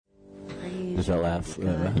just that last.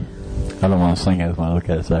 I don't want to sing it. I just want to look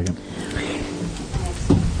at it a second.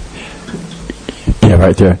 Yeah,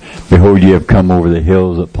 right there. Behold, you have come over the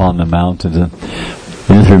hills upon the mountains. And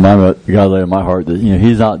just remember, God laid in my heart that,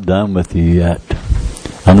 He's not done with you yet.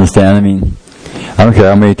 Understand? I mean, I don't care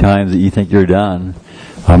how many times that you think you're done,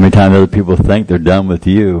 how many times other people think they're done with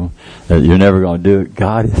you, that you're never going to do it.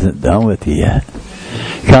 God isn't done with you yet.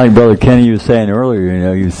 Kind of like Brother Kenny was saying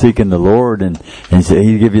earlier, you're seeking the Lord and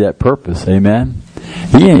He'll give you that purpose. Amen?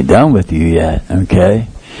 He ain't done with you yet, okay?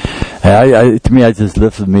 To me, it just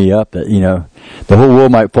lifted me up that, the whole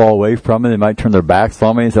world might fall away from it. They might turn their backs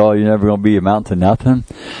on me and say, oh, you're never going to be amount to nothing.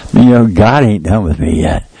 God ain't done with me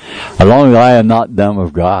yet. As long as I am not done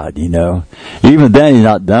with God, Even then, He's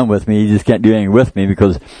not done with me. He just can't do anything with me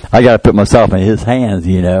because I got to put myself in His hands,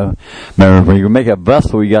 Remember, when you make a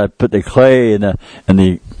vessel, you got to put the clay in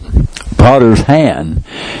the potter's hand.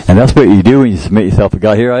 And that's what you do when you submit yourself to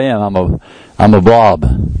God. Here I am. I'm a blob.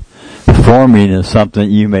 Forming is something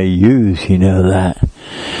you may use, that.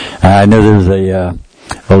 I know there's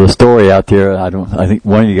a story out there. I think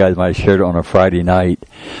one of you guys might have shared it on a Friday night.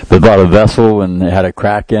 But about a vessel and it had a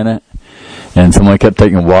crack in it, and someone kept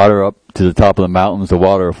taking water up to the top of the mountains to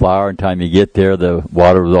water a flower. And time you get there, the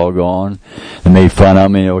water was all gone. They made fun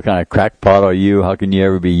of me. What kind of crackpot are you? How can you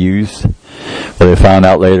ever be used? Well, they found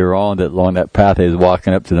out later on that along that path they was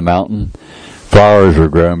walking up to the mountain, flowers were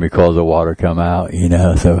growing because the water come out,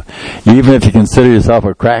 So even if you consider yourself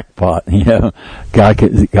a crackpot,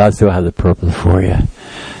 God still has a purpose for you,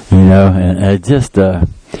 And it just, like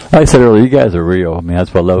I said earlier, you guys are real. I mean,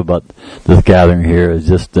 that's what I love about this gathering here is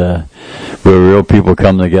just, where real people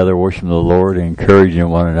come together, worshiping the Lord, encouraging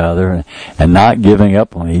one another, and not giving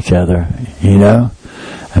up on each other,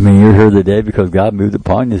 I mean, you're here today because God moved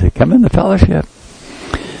upon you. He said, come into fellowship.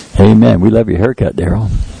 Amen. We love your haircut, Daryl.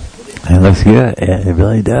 It looks good. Yeah, it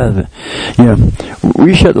really does. Will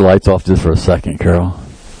you shut the lights off just for a second, Carol?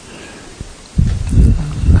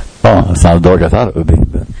 Oh, it's not as dark as I thought it would be.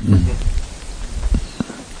 But,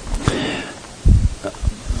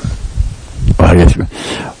 well, I guess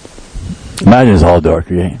imagine it's all dark,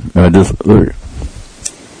 okay? Just look.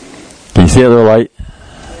 Can you see a little light?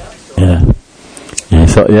 Yeah.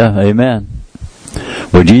 Yeah, amen.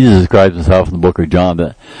 Well, Jesus describes Himself in the book of John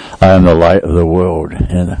that I am the light of the world.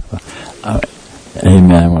 And,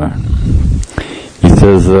 amen. He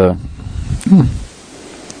says,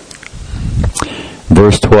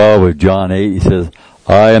 verse 12 of John 8, He says,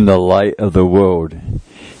 I am the light of the world.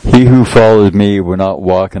 He who follows me will not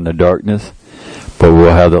walk in the darkness, but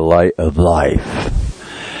will have the light of life.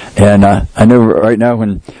 And I know right now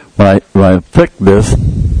when I flick this,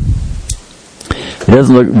 it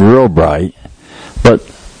doesn't look real bright. But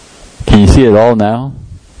can you see it all now?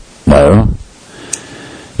 No.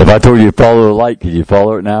 If I told you to follow the light, could you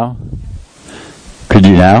follow it now? Could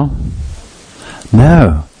you now?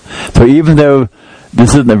 No. So even though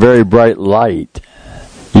this isn't a very bright light,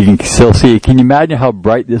 you can still see it. Can you imagine how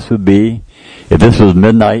bright this would be if this was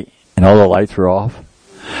midnight and all the lights were off?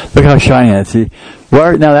 Look how shiny it is. See,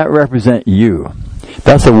 right now that represents you.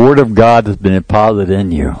 That's the Word of God that's been deposited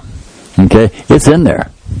in you. Okay? It's in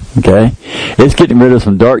there. Okay? It's getting rid of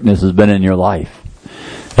some darkness that's been in your life.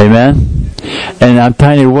 Amen? And I'm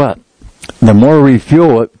telling you what, the more we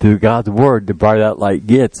fuel it through God's Word, the brighter that light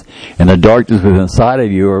gets. And the darkness within inside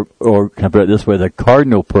of you, or can I put it this way, the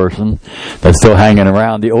cardinal person that's still hanging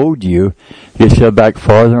around, the old you, gets shoved back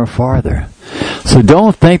farther and farther. So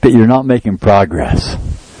don't think that you're not making progress.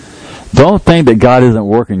 Don't think that God isn't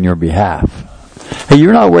working on your behalf. Hey,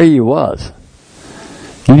 you're not where you was.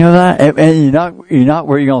 You know that? And you're not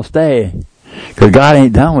where you're going to stay. Because God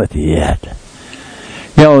ain't done with you yet.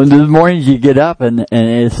 The mornings you get up and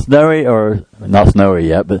it's snowy, or not snowy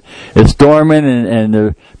yet, but it's storming and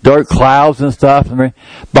the dark clouds and stuff.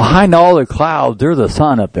 Behind all the clouds, there's a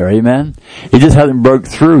sun up there, amen? It just hasn't broke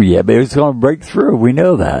through yet, but it's going to break through. We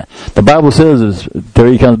know that. The Bible says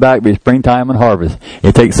till He comes back, be springtime and harvest.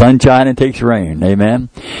 It takes sunshine and it takes rain, amen?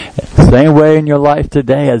 Same way in your life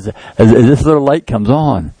today as this little light comes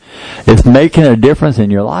on. It's making a difference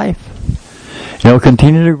in your life.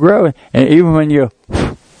 Continue to grow. And even when you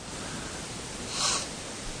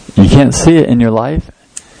can't see it in your life,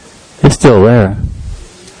 it's still there.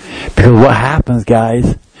 Because what happens,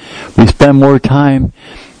 guys, we can spend more time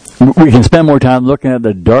looking at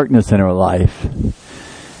the darkness in our life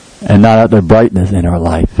and not at the brightness in our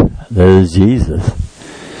life. That is Jesus.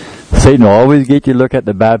 Satan will always get you to look at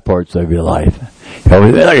the bad parts of your life. He'll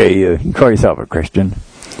always look at you. You can call yourself a Christian.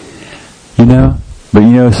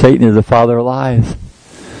 But Satan is the father of lies.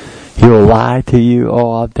 He will lie to you.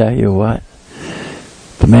 Oh, I'll tell you what.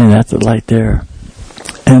 But man, that's the light there.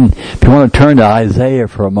 And if you want to turn to Isaiah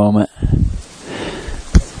for a moment,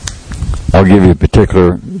 I'll give you a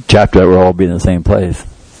particular chapter that will all be in the same place.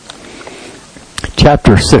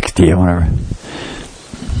 Chapter 60,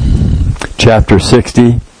 Chapter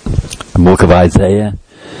 60, the book of Isaiah,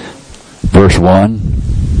 verse 1.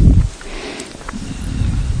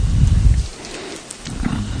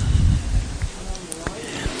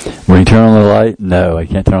 Will you turn on the light? No, I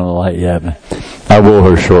can't turn on the light yet. But I will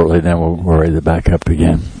here shortly, then we're ready to back up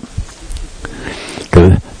again.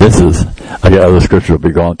 Because I got other scripture we'll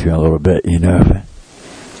be going to in a little bit, you know.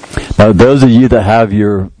 Now, those of you that have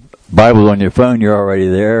your Bible on your phone, you're already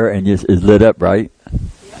there and it's lit up, right?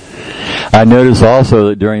 I notice also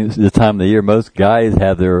that during this time of the year, most guys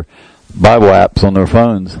have their Bible apps on their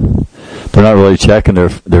phones. They're not really checking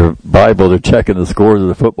their Bible, they're checking the scores of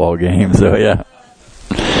the football game, so yeah.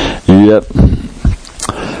 Yep.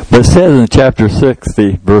 But it says in chapter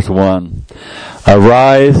 60, verse 1,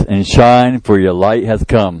 Arise and shine, for your light has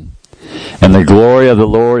come, and the glory of the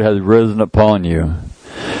Lord has risen upon you.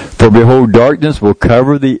 For behold, darkness will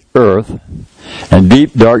cover the earth, and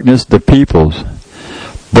deep darkness the peoples.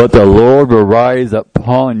 But the Lord will rise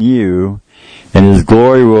upon you, and His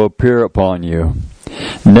glory will appear upon you.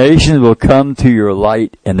 Nations will come to your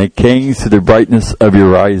light, and the kings to the brightness of your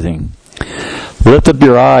rising. Lift up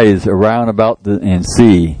your eyes around about and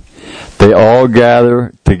see. They all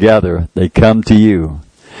gather together. They come to you.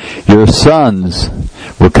 Your sons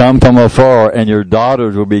will come from afar, and your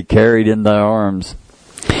daughters will be carried in thy arms.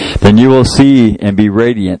 Then you will see and be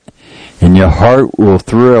radiant, and your heart will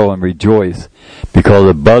thrill and rejoice, because the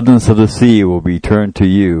abundance of the sea will be turned to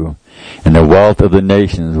you, and the wealth of the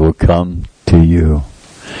nations will come to you.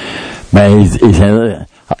 Man,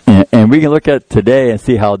 and we can look at today and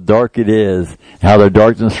see how dark it is, how the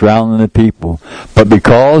darkness surrounding the people. But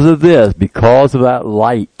because of this, because of that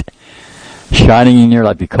light shining in your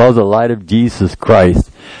life, because of the light of Jesus Christ,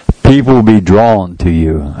 people will be drawn to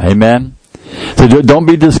you. Amen? So don't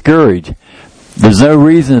be discouraged. There's no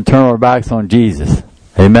reason to turn our backs on Jesus.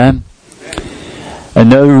 Amen? And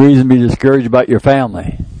no reason to be discouraged about your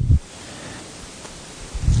family.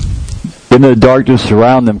 In the darkness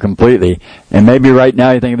surround them completely. And maybe right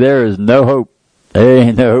now you think there is no hope. There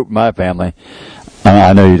ain't no hope in my family.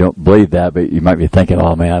 I know you don't believe that, but you might be thinking,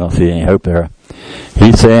 oh man, I don't see any hope there.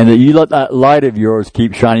 He's saying that you let that light of yours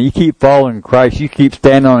keep shining. You keep following Christ. You keep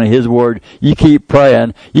standing on His Word. You keep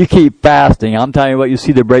praying. You keep fasting. I'm telling you what, you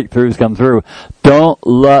see the breakthroughs come through. Don't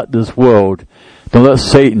let this world, don't let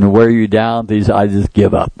Satan wear you down. I just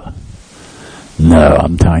give up. No,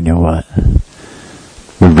 I'm telling you what.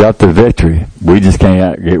 We've got the victory. We just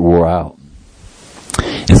can't get wore out.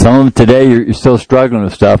 And some of them today, you're still struggling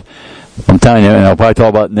with stuff. I'm telling you, and I'll probably talk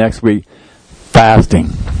about it next week, fasting.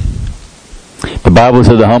 The Bible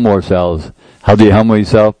says to humble ourselves. How do you humble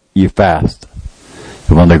yourself? You fast.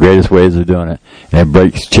 It's one of the greatest ways of doing it. And it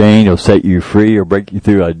breaks chains. It'll set you free. It'll break you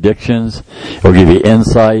through addictions. It'll give you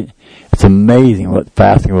insight. It's amazing what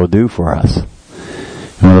fasting will do for us.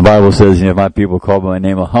 And when the Bible says, if my people call by my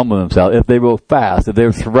name will humble themselves, if they will fast, if they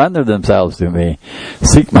will surrender themselves to me,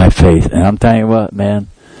 seek my face. And I'm telling you what, man,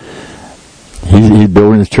 He's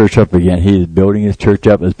building His church up again. He is building His church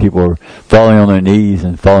up as people are falling on their knees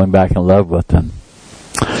and falling back in love with Him.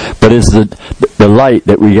 But it's the light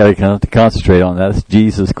that we got to concentrate on. That's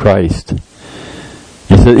Jesus Christ.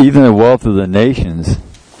 He said, even the wealth of the nations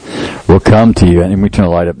will come to you. And we turn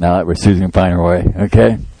the light up now that Susan can find her way.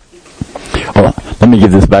 Okay? Well, let me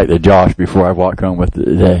give this back to Josh before I walk home with it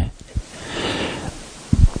today.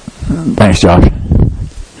 Thanks, Josh.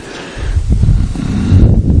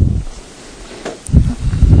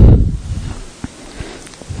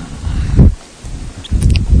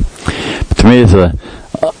 To me, it's an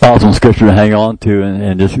awesome scripture to hang on to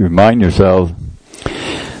and just remind yourselves.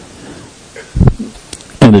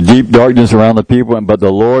 And the deep darkness around the people, but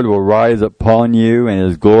the Lord will rise upon you, and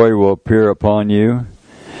His glory will appear upon you.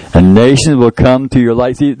 And nations will come to your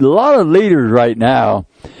light. See, a lot of leaders right now,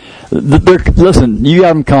 listen, you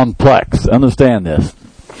have them complex. Understand this.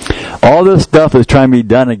 All this stuff is trying to be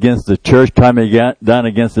done against the church, trying to be done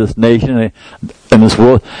against this nation and this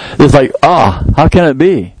world. It's like, how can it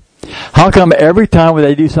be? How come every time when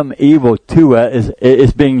they do something evil to it,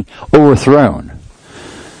 it's being overthrown?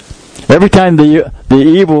 Every time the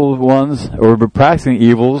evil ones, or the practicing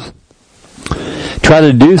evils, try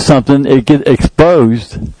to do something, it gets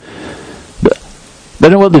exposed. They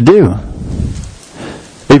don't know what to do.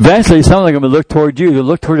 Eventually, some of them are going to look toward you. They'll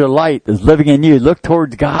look toward the light that's living in you. Look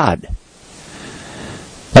towards God.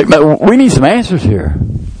 Like, we need some answers here.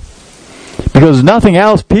 Because nothing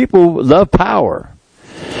else, people love power.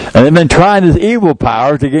 And they've been trying this evil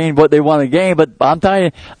power to gain what they want to gain, but I'm telling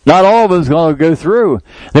you, not all of it's going to go through.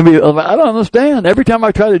 I don't understand. Every time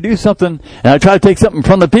I try to do something, and I try to take something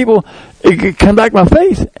from the people, it comes back in my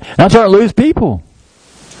face. And I'm starting to lose people.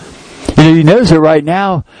 You notice it right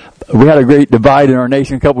now. We had a great divide in our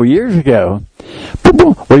nation a couple of years ago.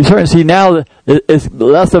 Well, you're starting to see now that it's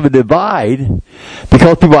less of a divide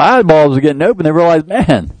because people's eyeballs are getting open. They realize,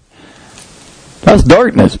 man, that's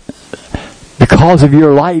darkness. Because of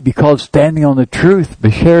your light, because standing on the truth,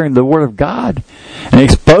 but sharing the Word of God and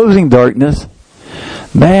exposing darkness,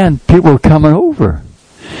 man, people are coming over.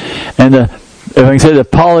 And if I can say the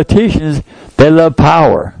politicians, they love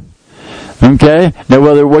power. Okay? Now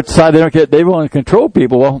whether which side they don't get, they want to control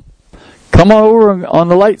people. Well, come on over on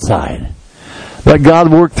the light side. Let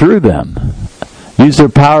God work through them. Use their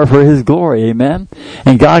power for His glory. Amen?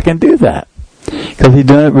 And God can do that. Because He's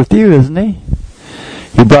done it with you, isn't He?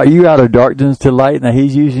 He brought you out of darkness to light, and now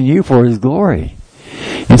He's using you for His glory.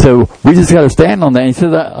 And so we just got to stand on that. He said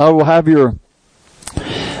that I will have your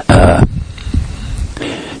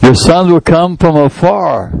sons will come from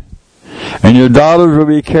afar, and your daughters will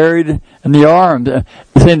be carried in the arms.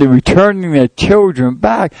 Saying to returning the children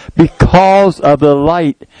back because of the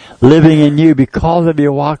light living in you, because of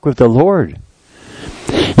your walk with the Lord.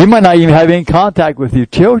 You might not even have any contact with your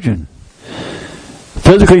children.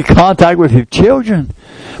 Physically contact with your children.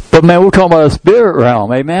 But man, we're talking about a spirit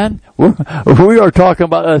realm, amen? We are talking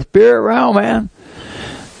about a spirit realm, man.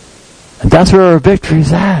 And that's where our victory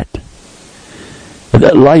is at.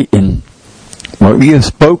 That light in what you have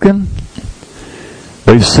spoken,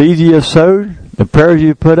 those seeds you have sowed, the prayers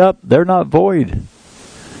you put up, they're not void.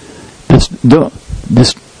 Just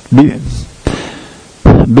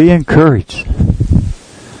be encouraged.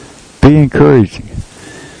 Be encouraged.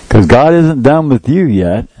 Because God isn't done with you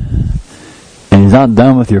yet. And He's not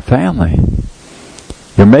done with your family.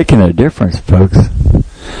 You're making a difference, folks.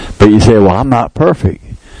 But you say, well, I'm not perfect.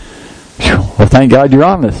 Well, thank God you're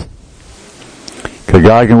honest. Because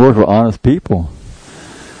God can work with honest people.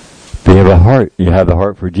 But you have a heart. You have the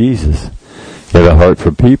heart for Jesus. You have a heart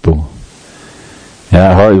for people. And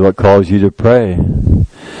that heart is what calls you to pray.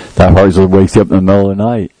 That heart is what wakes you up in the middle of the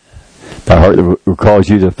night. That heart that calls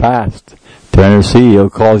you to fast, to intercede.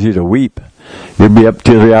 It calls you to weep. You'll be up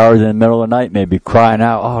 2-3 hours in the middle of the night, maybe crying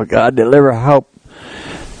out, oh God, deliver, help.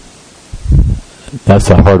 That's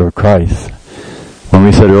the heart of Christ. When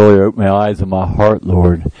we said earlier, open my eyes and my heart,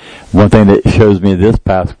 Lord. One thing that shows me this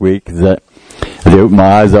past week is that as I open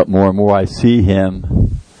my eyes up more and more, I see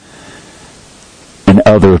Him in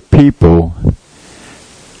other people,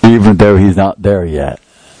 even though He's not there yet.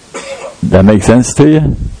 That makes sense to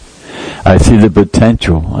you? I see the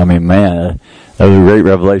potential. I mean, man, that was a great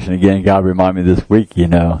revelation. Again, God reminded me this week,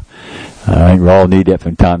 I think we all need that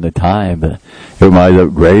from time to time, but it opened my eyes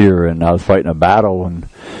up greater, and I was fighting a battle, and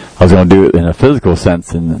I was going to do it in a physical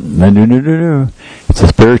sense, and no. It's a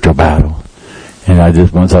spiritual battle. And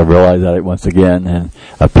once I realized that once again, and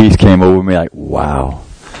a peace came over me like, wow,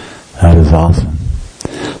 that is awesome.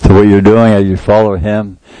 So what you're doing as you follow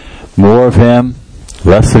Him, more of Him,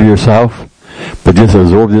 less of yourself, but just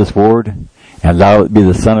absorb this Word and allow it to be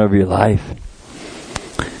the center of your life.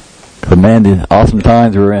 Because man, the awesome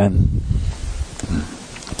times we're in.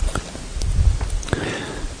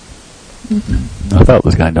 I thought it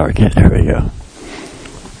was kind of dark. Yeah, there we go.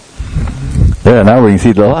 Yeah, now we can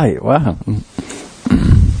see the light. Wow.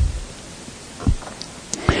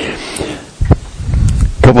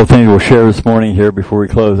 A couple of things we'll share this morning here before we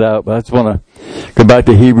close out, but I just want to go back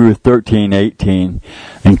to Hebrews 13:18,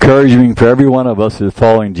 encouraging for every one of us who's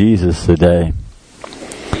following Jesus today.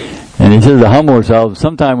 And he says to humble ourselves.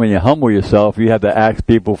 Sometimes when you humble yourself, you have to ask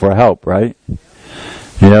people for help, right?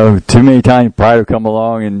 Too many times pride will come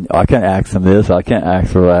along and I can't ask them this, I can't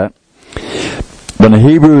ask for that. But in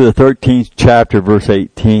Hebrews the 13th chapter, verse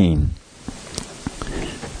 18,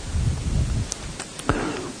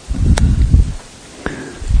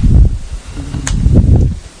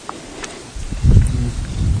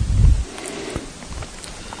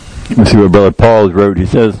 let's see what Brother Paul wrote. He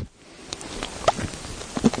says,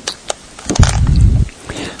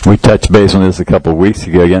 we touched base on this a couple of weeks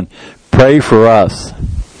ago again. Pray for us,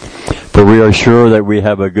 for we are sure that we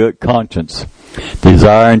have a good conscience,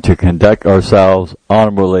 desiring to conduct ourselves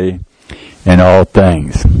honorably in all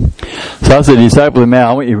things. So I said, disciples, man,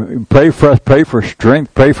 I want you to pray for us, pray for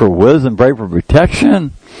strength, pray for wisdom, pray for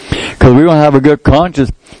protection, because we want to have a good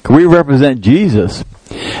conscience, because we represent Jesus,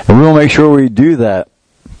 and we want to make sure we do that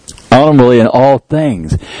honorably in all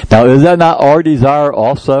things. Now, is that not our desire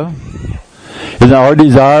also? Isn't our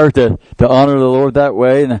desire to honor the Lord that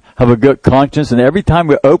way and have a good conscience? And every time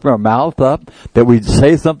we open our mouth up, that we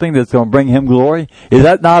say something that's going to bring Him glory? Is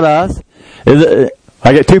that not us? Is it?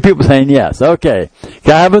 I get 2 people saying yes. Okay.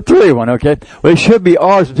 Can I have a 3 one? Okay. Well, it should be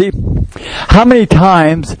ours. See, how many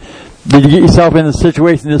times did you get yourself in a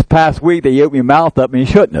situation this past week that you opened your mouth up and you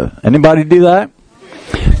shouldn't have? Anybody do that?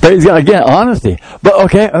 Praise God. Again, honesty. But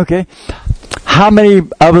okay. How many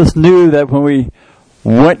of us knew that when we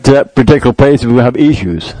went to that particular place we would have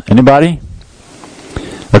issues? Anybody?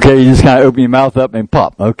 Okay, you just kind of open your mouth up and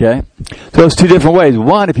pop. Okay. So it's 2 different ways.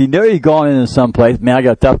 One, if you know you're going into some place, man, I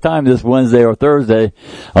got a tough time this Wednesday or Thursday,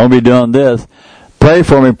 I'm going to be doing this. Pray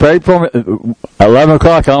for me. 11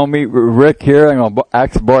 o'clock, I'm going to meet Rick here. I'm going to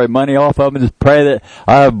ask to borrow money off of him. Just pray that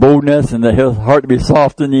I have boldness and that his heart to be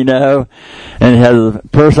softened, and he has a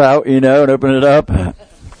purse out, and open it up.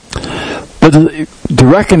 But to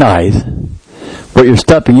recognize what you're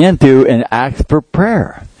stepping into and ask for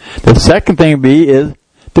prayer. The second thing is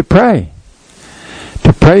to pray.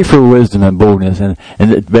 To pray for wisdom and boldness and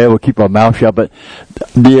to be able to keep our mouth shut. But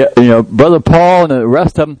Brother Paul and the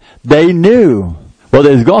rest of them, they knew what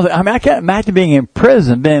they was going through. I mean, I can't imagine being in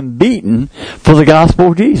prison, being beaten for the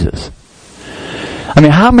gospel of Jesus. I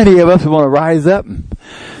mean, how many of us want to rise up and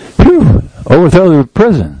overthrow the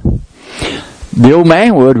prison? The old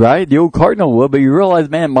man would, right? The old cardinal would, but you realize,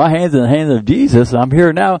 man, my hand's in the hands of Jesus. I'm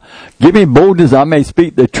here now. Give me boldness. I may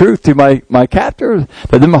speak the truth to my captors,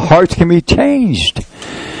 that then my hearts can be changed.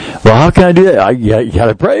 Well, how can I do that? You got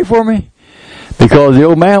to pray for me, because the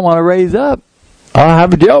old man want to raise up. I'll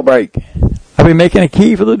have a jailbreak. I'll be making a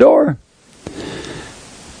key for the door.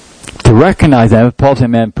 To recognize that, Paul said,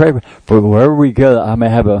 man, pray for wherever we go, I may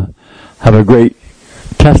have a great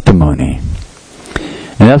testimony.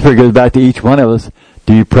 And that's where it goes back to each one of us.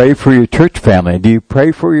 Do you pray for your church family? Do you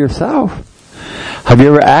pray for yourself? Have you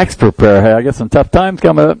ever asked for prayer? Hey, I got some tough times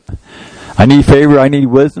coming up. I need favor. I need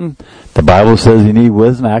wisdom. The Bible says you need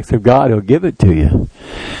wisdom. Ask of God. He'll give it to you.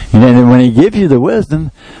 And then when He gives you the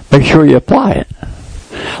wisdom, make sure you apply it.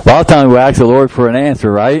 A lot of times we ask the Lord for an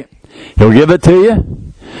answer, right? He'll give it to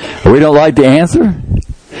you. We don't like the answer.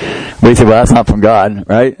 We say, well, that's not from God,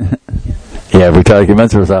 right? Yeah, we try to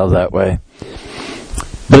convince ourselves that way.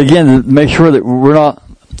 But again, make sure that we're not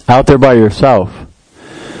out there by yourself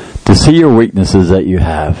to see your weaknesses that you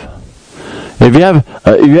have. If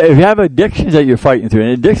you have addictions that you're fighting through,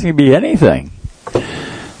 and addiction can be anything,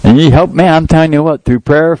 and you need help, man, I'm telling you what, through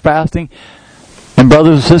prayer, fasting, and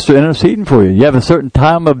brothers and sisters interceding for you. You have a certain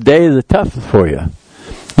time of day that's toughest for you.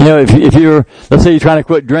 If you're, let's say you're trying to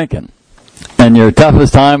quit drinking, and your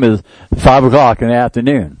toughest time is 5 o'clock in the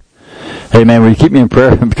afternoon. Hey man, will you keep me in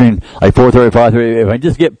prayer between like 4:30, 5:30? If I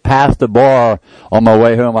just get past the bar on my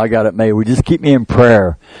way home, I got it made. Will you just keep me in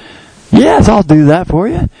prayer? Yes, I'll do that for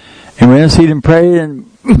you. And we intercede and pray, and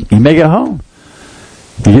you make it home.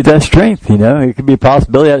 You get that strength, It could be a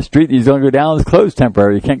possibility that street that he's going to go down is closed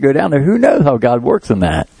temporarily. You can't go down there. Who knows how God works in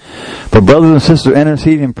that? But brothers and sisters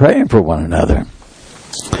interceding and praying for one another.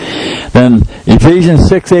 Then Ephesians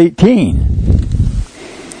 6:18.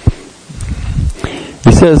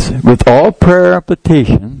 He says, with all prayer and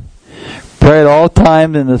petition, pray at all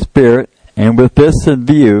times in the Spirit, and with this in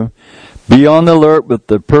view, be on the alert with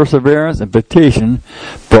the perseverance and petition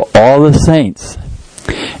for all the saints.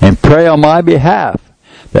 And pray on my behalf,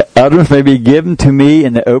 that utterance may be given to me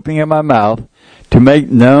in the opening of my mouth, to make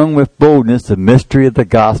known with boldness the mystery of the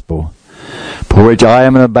gospel, for which I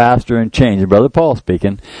am an ambassador in chains. Brother Paul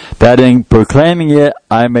speaking, that in proclaiming it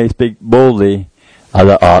I may speak boldly as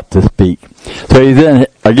I ought to speak. So he's then,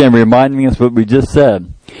 again, reminding us what we just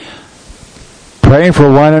said. Praying for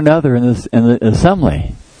one another in the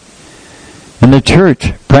assembly. In the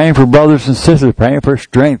church. Praying for brothers and sisters. Praying for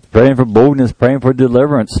strength. Praying for boldness. Praying for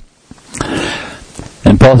deliverance.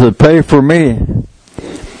 And Paul said, pray for me,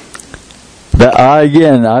 that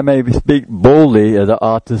I may speak boldly as I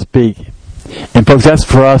ought to speak. And folks, that's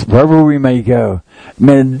for us, wherever we may go.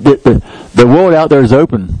 Man, the world out there is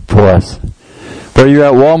open for us. Whether you're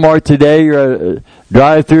at Walmart today, you're at a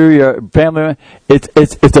drive-through, you're at family, it's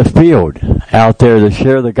a field out there to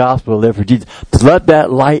share the gospel, to live for Jesus. To let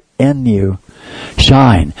that light in you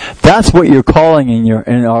shine. That's what your calling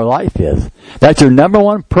in our life is. That's your number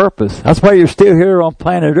one purpose. That's why you're still here on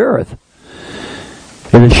planet Earth.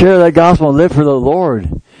 And to share that gospel and live for the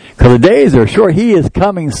Lord. Because the days are short. He is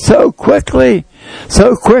coming so quickly.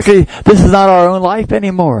 So quickly. This is not our own life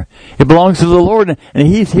anymore. It belongs to the Lord. And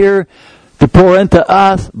He's here to pour into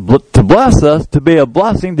us, to bless us, to be a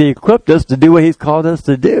blessing, to equip us to do what He's called us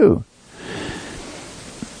to do.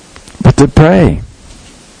 But to pray.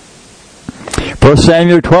 1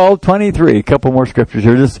 Samuel 12:23. A couple more scriptures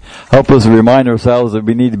here. Just help us remind ourselves that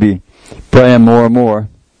we need to be praying more and more.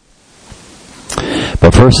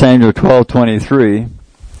 But 1 Samuel 12:23.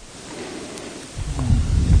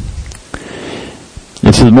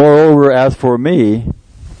 It says, moreover, as for me,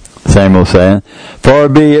 Samuel saying, far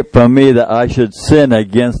be it from me that I should sin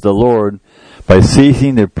against the Lord by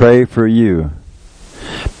ceasing to pray for you.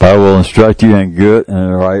 But I will instruct you in good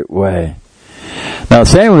and the right way. Now,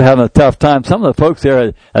 Samuel was having a tough time. Some of the folks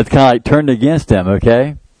there had kind of like turned against him,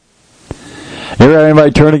 okay? You ever have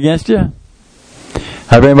anybody turn against you?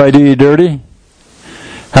 Have anybody do you dirty?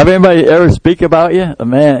 Have anybody ever speak about you, a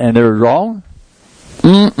man, and they're wrong?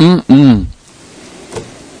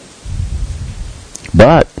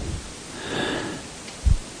 But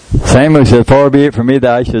Samuel said, far be it from me that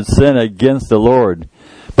I should sin against the Lord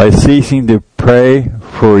by ceasing to pray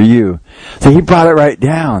for you. So he brought it right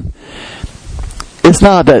down. It's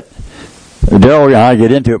not that Daryl and I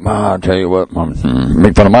get into it. I'll tell you what,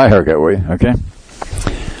 make fun of my haircut, will you? Okay?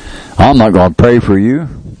 I'm not going to pray for you.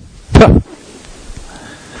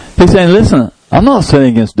 He's saying, listen, I'm not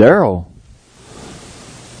sinning against Daryl.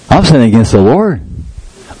 I'm sinning against the Lord.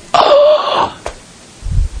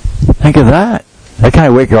 Think of that. That kind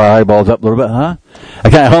of wake our eyeballs up a little bit, huh?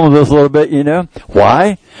 That kind of humbles us a little bit, you know.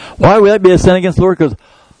 Why? Why would that be a sin against the Lord? Because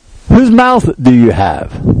whose mouth do you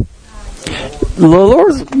have? The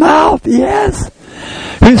Lord's mouth, yes.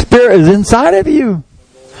 Whose spirit is inside of you?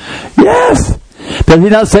 Yes. Does he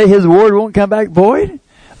not say his word won't come back void?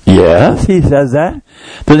 Yes, he says that.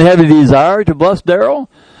 Does he have a desire to bless Daryl?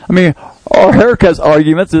 I mean, our haircuts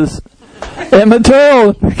arguments is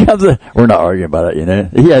immaterial. We're not arguing about it, you know.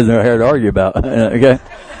 He has no hair to argue about, okay?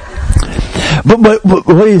 But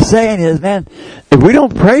what he's saying is, man, if we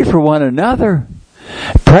don't pray for one another,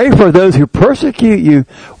 pray for those who persecute you,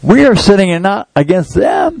 we are sinning and not against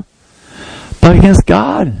them, but against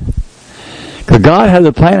God. Because God has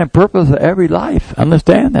a plan and purpose for every life.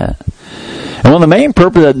 Understand that. And one of the main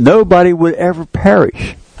purposes is that nobody would ever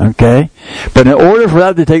perish. Okay? But in order for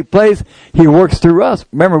that to take place, He works through us.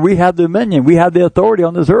 Remember, we have dominion. We have the authority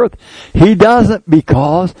on this earth. He doesn't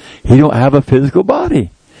because He don't have a physical body.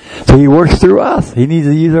 So He works through us. He needs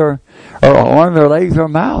to use our arms, our legs, our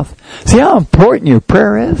mouth. See how important your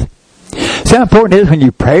prayer is? See how important it is when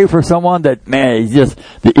you pray for someone that, man,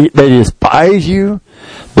 they despise you.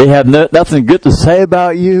 They have nothing good to say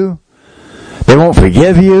about you. They won't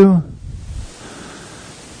forgive you.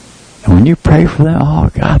 And when you pray for them, oh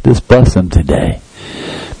God, just bless them today.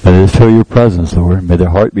 May they feel your presence, Lord. May their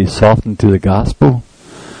heart be softened to the gospel.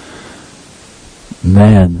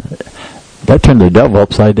 Man, that turned the devil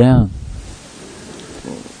upside down.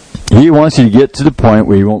 He wants you to get to the point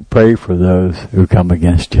where you won't pray for those who come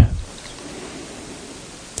against you.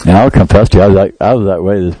 And I'll confess to you, I was that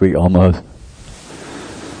way this week almost.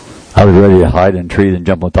 I was ready to hide in trees and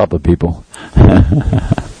jump on top of people.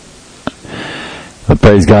 But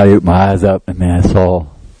praise God, he opened my eyes up, and man, I saw.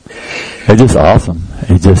 It's just awesome.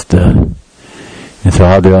 It just, and so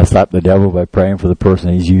how do I stop the devil? By praying for the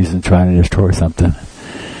person he's using, trying to destroy something.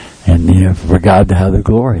 And, you know, for God to have the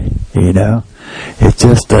glory, you know. It's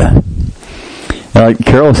just, like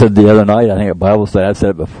Carol said the other night, I think a Bible study, I've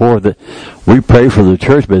said it before, that we pray for the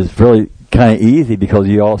church, but it's really kind of easy because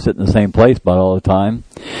you all sit in the same place about all the time.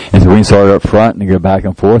 And so we can start up front and go back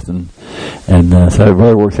and forth, and so it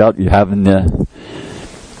really works out. You having the,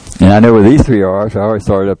 and I know where these three are, so I always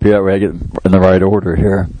started up here that way I get in the right order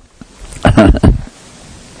here.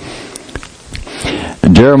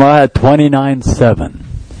 Jeremiah 29:7.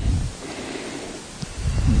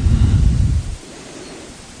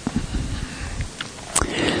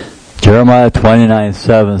 Jeremiah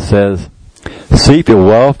 29:7 says, "Seek the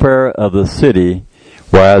welfare of the city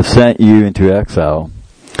where I have sent you into exile,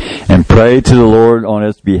 and pray to the Lord on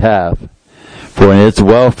its behalf, for in its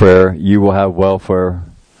welfare you will have welfare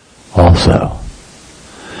also."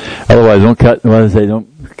 Otherwise, don't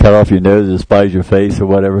cut off your nose, despise your face, or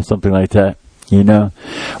whatever, something like that. You know,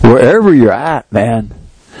 wherever you're at, man,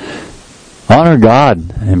 honor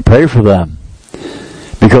God and pray for them,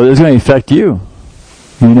 because it's going to affect you.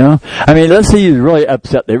 You know? I mean, let's say you're really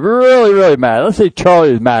upset. They're really, really mad. Let's say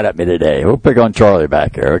Charlie's mad at me today. We'll pick on Charlie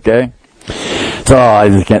back here, okay? So, I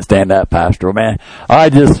just can't stand that, Pastor, man. I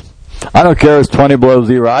don't care if it's 20 below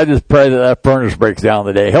zero. I just pray that furnace breaks down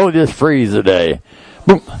today. He'll just freeze today.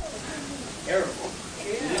 Boom.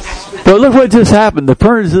 But look what just happened. The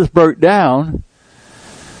furnace just broke down.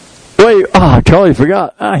 Wait, Charlie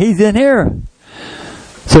forgot. He's in here.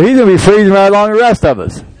 So he's going to be freezing right along the rest of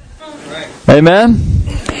us. Amen?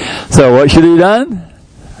 So what should he have done?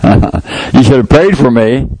 You should have prayed for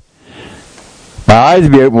me. My eyes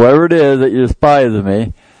be open, whatever it is that you despise of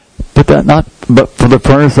me, but for the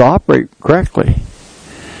furnace to operate correctly.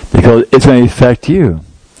 Because it's going to affect you.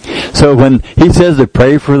 So when he says to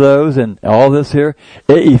pray for those and all this here,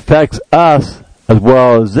 it affects us as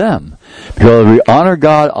well as them. Because if we honor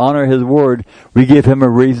God, honor His Word, we give Him a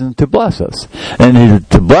reason to bless us. And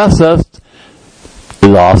to bless us is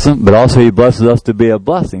awesome, but also He blesses us to be a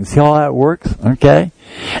blessing. See how that works? Okay?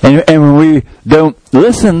 And when we don't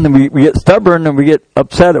listen, we get stubborn and we get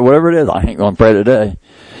upset at whatever it is. I ain't going to pray today.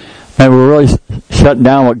 And we're really shutting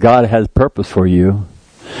down what God has purpose for you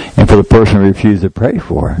and for the person we refuse to pray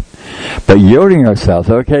for. But yielding ourselves,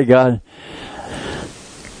 okay, God,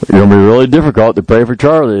 it's going to be really difficult to pray for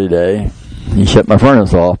Charlie today. He shut my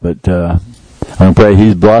furnace off, but I'm going to pray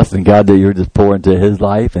he's blessed, and God, that you're just pour into his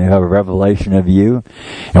life and have a revelation of you.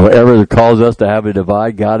 And whatever calls us to have a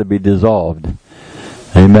divide, God, to be dissolved.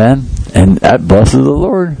 Amen? And that blesses the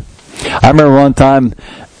Lord. I remember one time,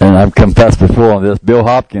 and I've confessed before on this, Bill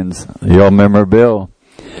Hopkins. You all remember Bill?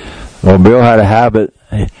 Well, Bill had a habit.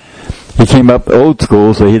 He came up old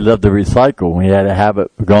school, so he loved to recycle. He had a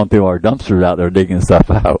habit of going through our dumpsters out there digging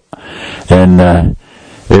stuff out. And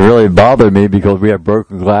it really bothered me because we have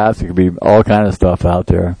broken glass. It could be all kind of stuff out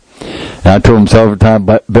there. And I told him several times,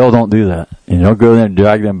 Bill, don't do that. You know, go in there and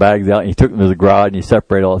drag them bags out. And he took them to the garage and he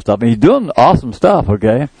separated all the stuff. And he's doing awesome stuff,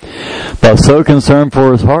 okay? But I was so concerned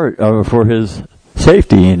for his heart, for his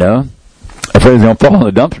safety, you know. If he was going to fall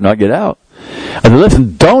in the dumpster and not get out. I said,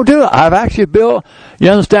 listen, don't do it. I've actually, Bill, you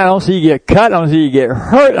understand, I don't see you get cut. I don't see you get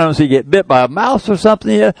hurt. I don't see you get bit by a mouse or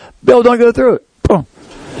something. Yeah. Bill, don't go through it. Boom.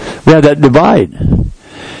 We had that divide.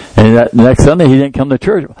 And that next Sunday, he didn't come to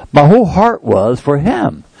church. My whole heart was for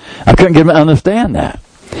him. I couldn't get him to understand that.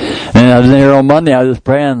 And I was in here on Monday, I was just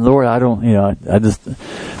praying, Lord, me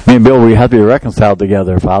and Bill, we have to be reconciled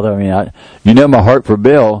together, Father. I mean, you know my heart for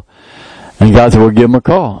Bill. And God said, well, give him a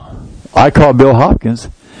call. I called Bill Hopkins.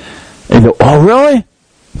 And he said, oh, really?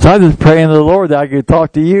 So I was just praying to the Lord that I could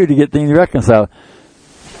talk to you to get things reconciled.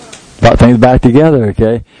 Brought things back together,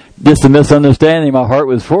 okay? Just a misunderstanding. My heart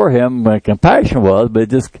was for him, my compassion was,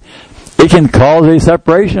 but it can cause a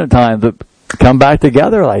separation at times, but come back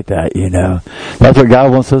together like that, you know. That's what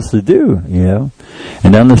God wants us to do, you know.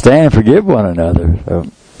 And understand and forgive one another. So.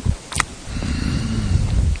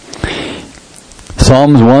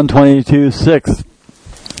 Psalms 122:6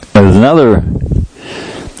 is another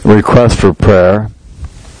request for prayer.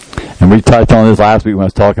 And we touched on this last week when I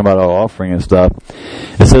was talking about our offering and stuff.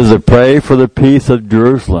 It says to pray for the peace of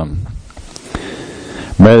Jerusalem.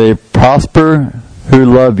 May they prosper who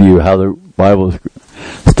love you, how the Bible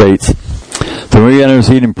states. So we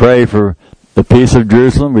intercede and pray for the peace of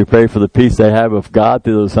Jerusalem. We pray for the peace they have with God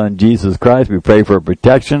through the Son Jesus Christ. We pray for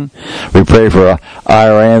protection. We pray for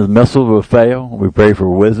Iran's missiles will fail. We pray for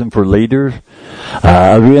wisdom for leaders.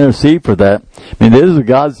 We intercede for that. I mean, this is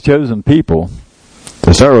God's chosen people.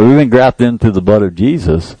 So certainly we've been grafted into the blood of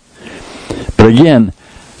Jesus. But again,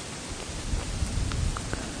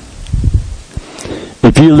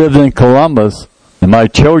 if you lived in Columbus and my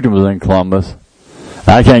children was in Columbus,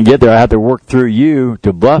 I can't get there. I have to work through you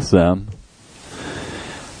to bless them.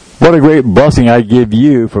 What a great blessing I give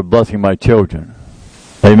you for blessing my children.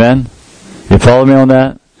 Amen? You follow me on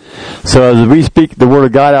that? So as we speak the Word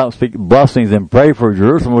of God out, speak blessings and pray for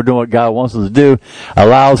Jerusalem, we're doing what God wants us to do,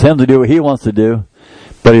 allows Him to do what He wants to do,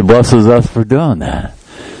 but He blesses us for doing that.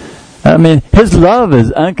 I mean, His love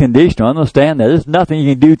is unconditional. Understand that. There's nothing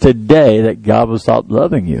you can do today that God will stop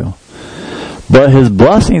loving you. But His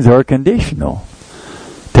blessings are conditional.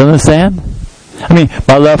 Do you understand? I mean,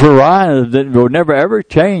 my love for Ryan will never ever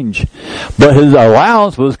change. But his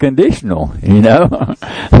allowance was conditional, you know?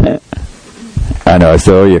 I know, I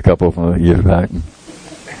still owe you a couple from years back.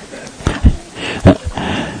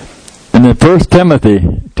 And then 1 Timothy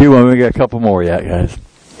 2:1, we got a couple more yet, guys.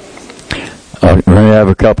 We're going to have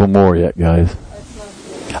a couple more yet, guys.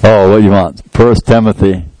 Oh, what do you want? 1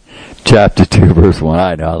 Timothy chapter 2, verse 1.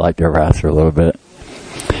 I know, I like to harass her a little bit.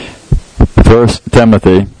 1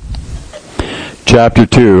 Timothy chapter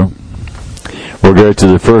 2. We'll go to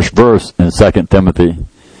the first verse in 2 Timothy.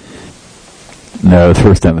 No, it's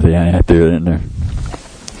 1 Timothy. I have to do it in there.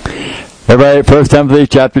 Everybody, 1 Timothy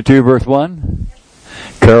chapter 2, verse 1.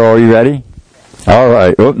 Carol, are you ready? All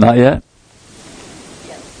right. Oh, not yet?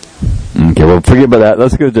 Okay, well, forget about that.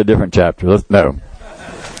 Let's go to a different chapter. No.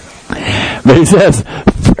 But he says,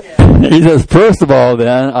 first of all,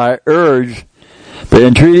 then, I urge the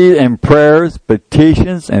entreaties and prayers,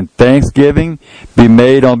 petitions, and thanksgiving be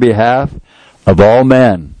made on behalf of all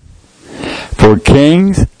men, for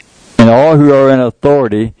kings and all who are in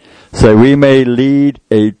authority, so we may lead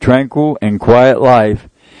a tranquil and quiet life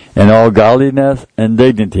in all godliness and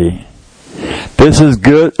dignity. This is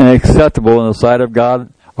good and acceptable in the sight of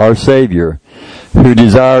God our Savior, who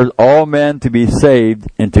desires all men to be saved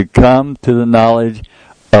and to come to the knowledge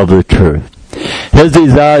of the truth. His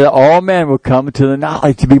desire that all men will come to the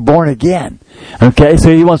knowledge to be born again. Okay, so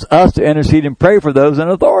He wants us to intercede and pray for those in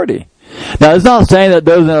authority. Now, it's not saying that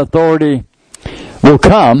those in authority will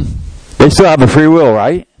come. They still have a free will,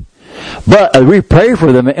 right? But as we pray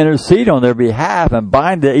for them and intercede on their behalf and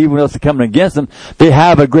bind the evil that's coming against them, they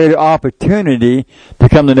have a greater opportunity to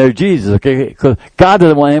come to know Jesus, okay? Because God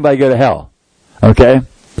doesn't want anybody to go to hell, okay?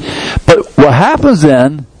 But what happens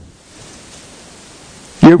then,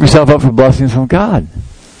 you open yourself up for blessings from God.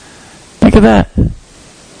 Think of that.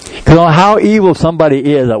 Because on how evil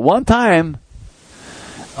somebody is, at one time,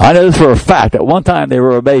 I know this for a fact, at one time they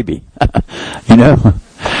were a baby. You know?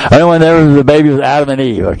 I know when there was the baby was Adam and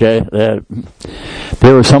Eve, okay?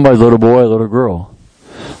 They were somebody's little boy, little girl.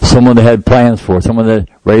 Someone they had plans for, someone they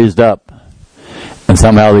raised up. And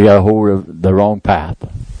somehow they got a hold of the wrong path.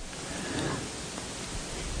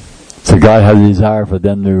 So God has a desire for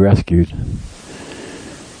them to be rescued.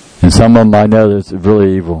 And some of them I know that's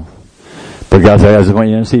really evil. But God said, I just want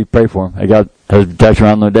you to see, pray for them. I got has protection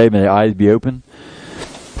around the day, may their eyes be open.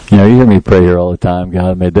 You know, you hear me pray here all the time.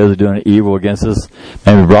 God, may those who are doing evil against us,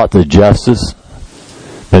 may be brought to justice.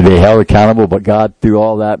 May they be held accountable. But God, through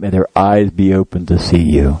all that, may their eyes be open to see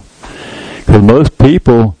you. Because most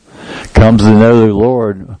people come to know the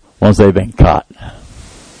Lord once they've been caught.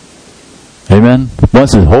 Amen?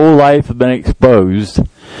 Once his whole life has been exposed,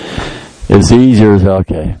 it's easier to say,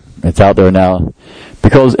 okay, it's out there now.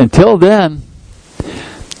 Because until then,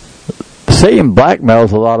 Satan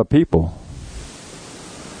blackmails a lot of people.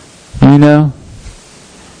 You know,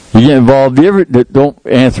 you get involved, you ever, don't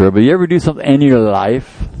answer it, but you ever do something in your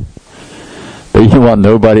life that you want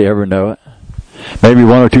nobody ever know it? Maybe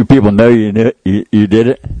one or two people know you did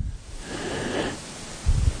it.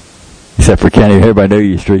 Except for Kenny, everybody know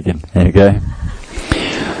you're streaking, okay?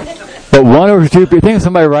 But one or two people, think of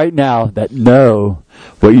somebody right now that know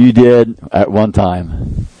what you did at one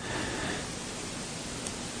time.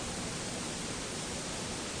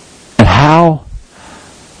 And how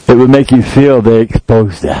it would make you feel they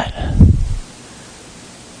exposed that.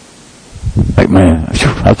 Like, man,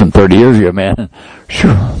 that's been 30 years ago, man.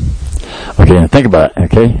 Sure. Okay, now think about it,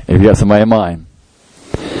 okay? If you got somebody in mind.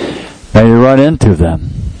 Now you run into them.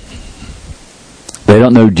 They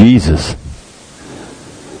don't know Jesus.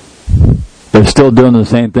 They're still doing the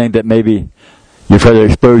same thing that maybe you're trying to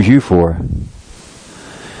expose you for.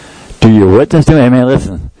 Do you witness to them? Hey, man,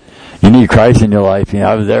 listen. You need Christ in your life. You know,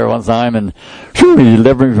 I was there one time and sure, you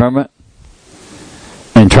deliver me from it.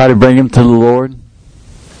 And try to bring him to the Lord.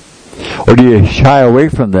 Or do you shy away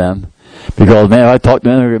from them? Because, man, if I talk to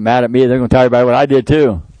them, they're going to get mad at me. They're going to tell you about what I did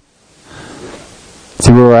too.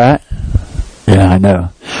 See where we're at? Yeah, I know.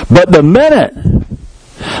 But the minute,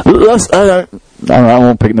 I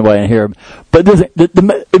won't pick nobody in here, but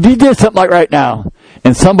if you did something like right now,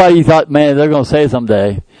 and somebody you thought, man, they're going to say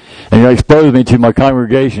someday, and you expose me to my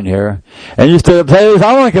congregation here, and you stood up and say,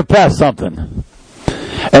 I want to confess something.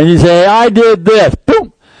 And you say, I did this.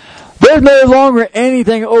 Boom! There's no longer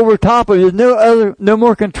anything over top of you. There's no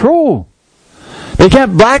more control. They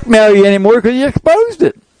can't blackmail you anymore because you exposed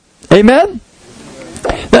it. Amen?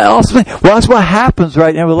 Well, that's what happens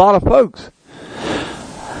right now with a lot of folks.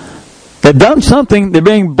 They've done something, they're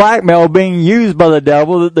being blackmailed, being used by the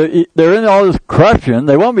devil, they're in all this corruption,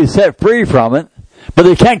 they want to be set free from it, but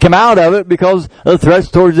they can't come out of it because of the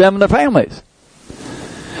threats towards them and their families.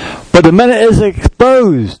 But the minute it's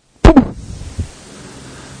exposed, poof,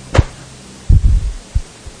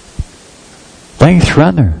 things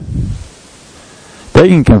surrender. They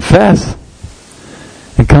can confess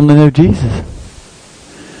and come to know Jesus.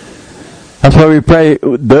 That's why we pray,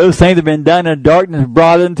 those things have been done in darkness,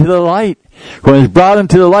 brought into the light. When it's brought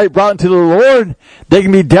into the light, brought into the Lord, they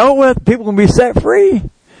can be dealt with, people can be set free.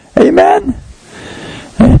 Amen?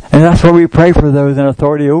 And that's why we pray for those in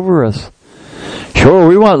authority over us. Sure,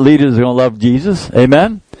 we want leaders who are going to love Jesus.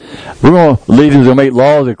 Amen? We want leaders who make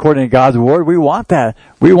laws according to God's word. We want that.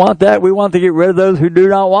 We want that. We want to get rid of those who do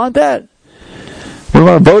not want that. We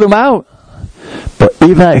want to vote them out. But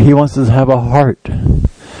even that, he wants us to have a heart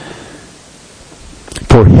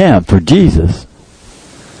for him, for Jesus,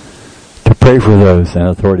 to pray for those in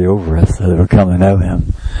authority over us so that will come to know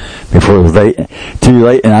him before it's too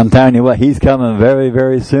late. And I'm telling you what, he's coming very,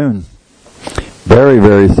 very soon. Very,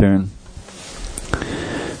 very soon.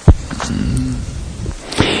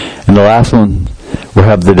 And the last one we'll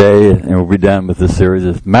have today, and we'll be done with this series,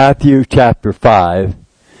 is Matthew chapter 5,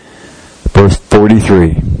 verse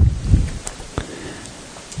 43.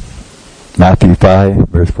 Matthew 5,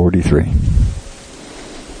 verse 43.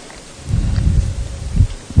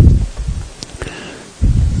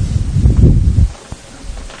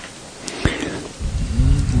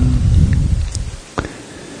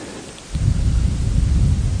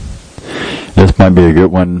 This might be a good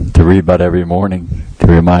one to read about every morning to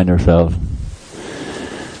remind ourselves.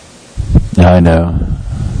 I know.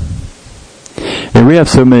 And we have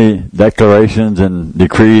so many declarations and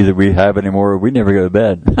decrees that we have anymore, we never go to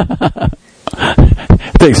bed.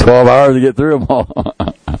 It takes 12 hours to get through them all.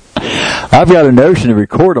 I've got a notion to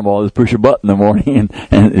record them all, just push a button in the morning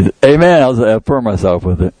and amen, I'll affirm myself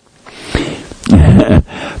with it.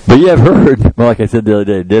 But you have heard, well, like I said the other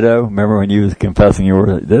day, ditto. Remember when you was confessing your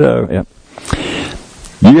word? Ditto, yep.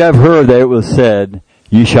 You have heard that it was said,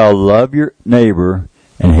 you shall love your neighbor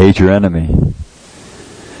and hate your enemy.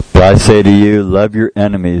 But I say to you, love your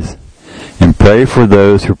enemies and pray for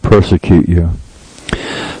those who persecute you,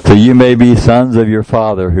 so you may be sons of your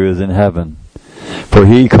Father who is in heaven. For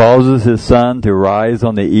he causes his sun to rise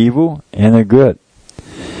on the evil and the good,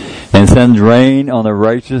 and sends rain on the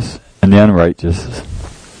righteous and the unrighteous.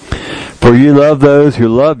 For you love those who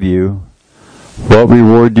love you, what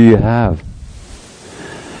reward do you have?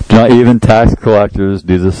 Do not even tax collectors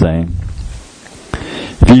do the same?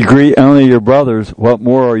 If you greet only your brothers, what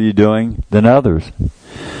more are you doing than others?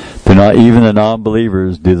 Do not even the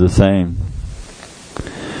non-believers do the same?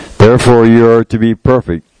 Therefore you are to be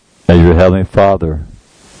perfect, as your heavenly Father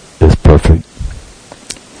is perfect.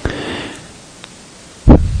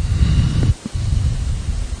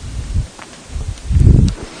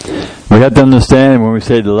 We have to understand when we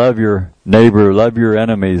say to love your neighbor, love your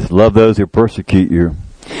enemies, love those who persecute you.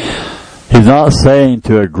 He's not saying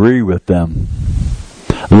to agree with them.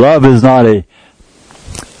 Love is not an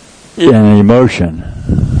emotion,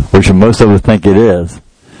 which most of us think it is.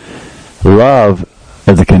 Love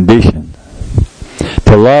is a condition.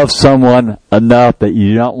 To love someone enough that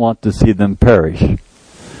you don't want to see them perish.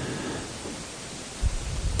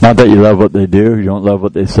 Not that you love what they do, you don't love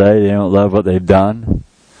what they say, you don't love what they've done.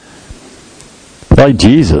 Like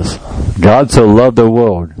Jesus, God so loved the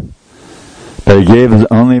world that He gave His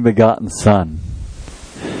only begotten Son.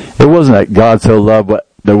 It wasn't that God so loved what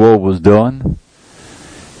the world was doing.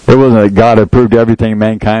 It wasn't that God approved everything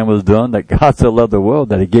mankind was doing. That God so loved the world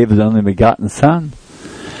that He gave His only begotten Son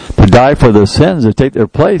to die for their sins, to take their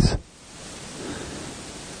place.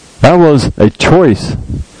 That was a choice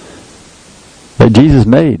that Jesus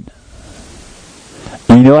made.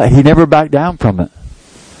 And you know what? He never backed down from it.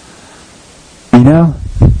 You know?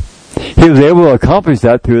 He was able to accomplish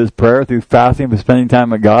that through His prayer, through fasting, through spending time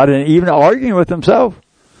with God, and even arguing with Himself.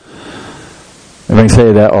 If I can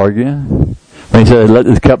say that, arguing. When He said, let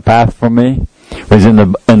this cup pass from me. When He's in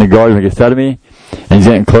the Garden of Gethsemane, and He's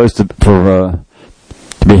getting close to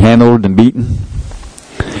be handled and beaten.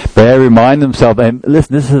 But I remind Himself, and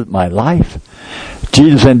listen, this isn't my life.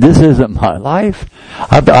 Jesus said, this isn't my life.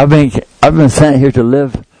 I've been sent here to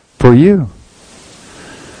live for you.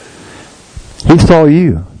 He saw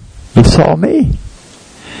you. He saw me.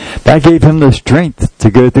 That gave Him the strength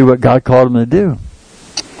to go through what God called Him to do.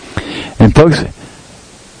 And folks,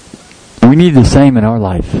 we need the same in our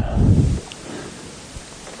life.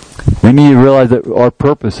 We need to realize that our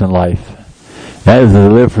purpose in life, that is to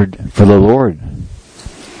live for the Lord.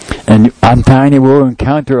 And I'm telling you, we'll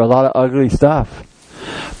encounter a lot of ugly stuff.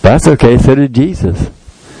 But that's okay, so did Jesus.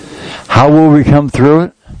 How will we come through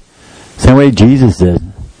it? Same way Jesus did.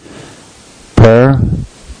 Prayer,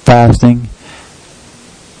 fasting,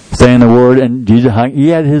 saying the Word, and Jesus, He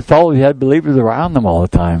had His followers, He had believers around them all the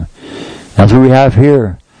time. That's what we have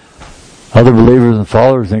here. Other believers and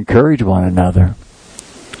followers encourage one another.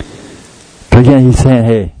 But again, He's saying,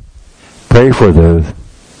 hey, pray for those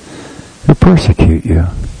who persecute you.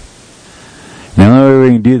 And the only way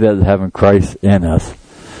we can do that is having Christ in us.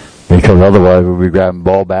 Because otherwise we'll be grabbing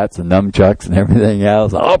ball bats and nunchucks and everything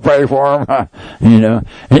else. I'll pray for them. You know.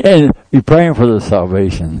 And you're praying for their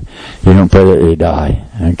salvation. You don't pray that they die.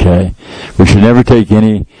 Okay? We should never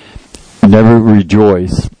never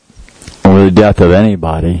rejoice over the death of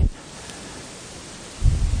anybody.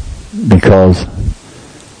 Because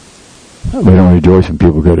we don't rejoice when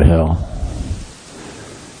people go to hell.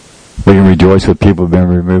 We can rejoice when people have been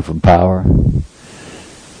removed from power.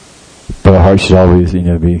 But our heart should always,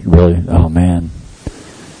 be really, oh man,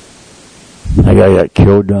 that guy got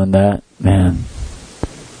killed doing that, man.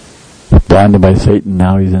 Blinded by Satan,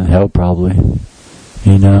 now he's in hell probably,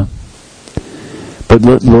 But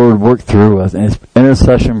let the Lord work through us. And it's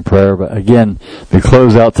intercession prayer, but again, to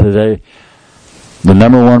close out today, the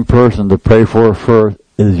number one person to pray for first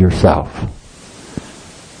is yourself.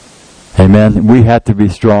 Amen. We have to be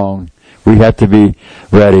strong. We have to be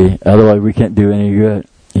ready. Otherwise, we can't do any good,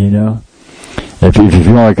 you know. If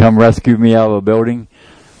you want to come rescue me out of a building,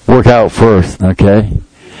 work out first, okay?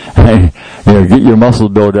 Get your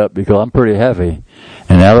muscles built up because I'm pretty heavy.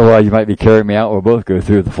 And otherwise, you might be carrying me out or both go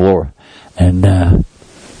through the floor. And,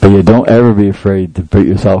 but you don't ever be afraid to put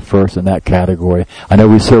yourself first in that category. I know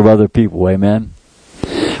we serve other people, amen?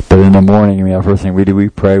 But in the morning, first thing we do, we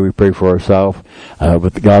pray for ourselves,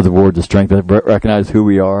 with God's word to strengthen us, recognize who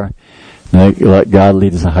we are, and let God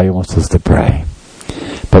lead us in how He wants us to pray.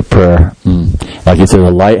 But prayer, like you said,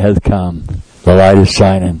 the light has come. The light is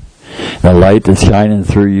shining. The light is shining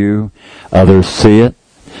through you. Others see it.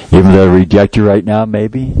 Even though they reject you right now,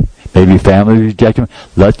 maybe family reject you.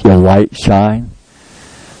 Let your light shine.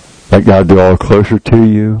 Let God draw closer to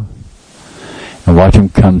you. And watch Him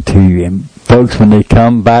come to you. And folks, when they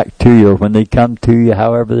come back to you, or when they come to you,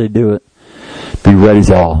 however they do it, be ready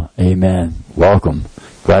to all. Amen. Welcome.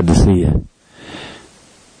 Glad to see you.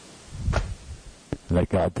 Let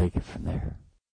God take it from there.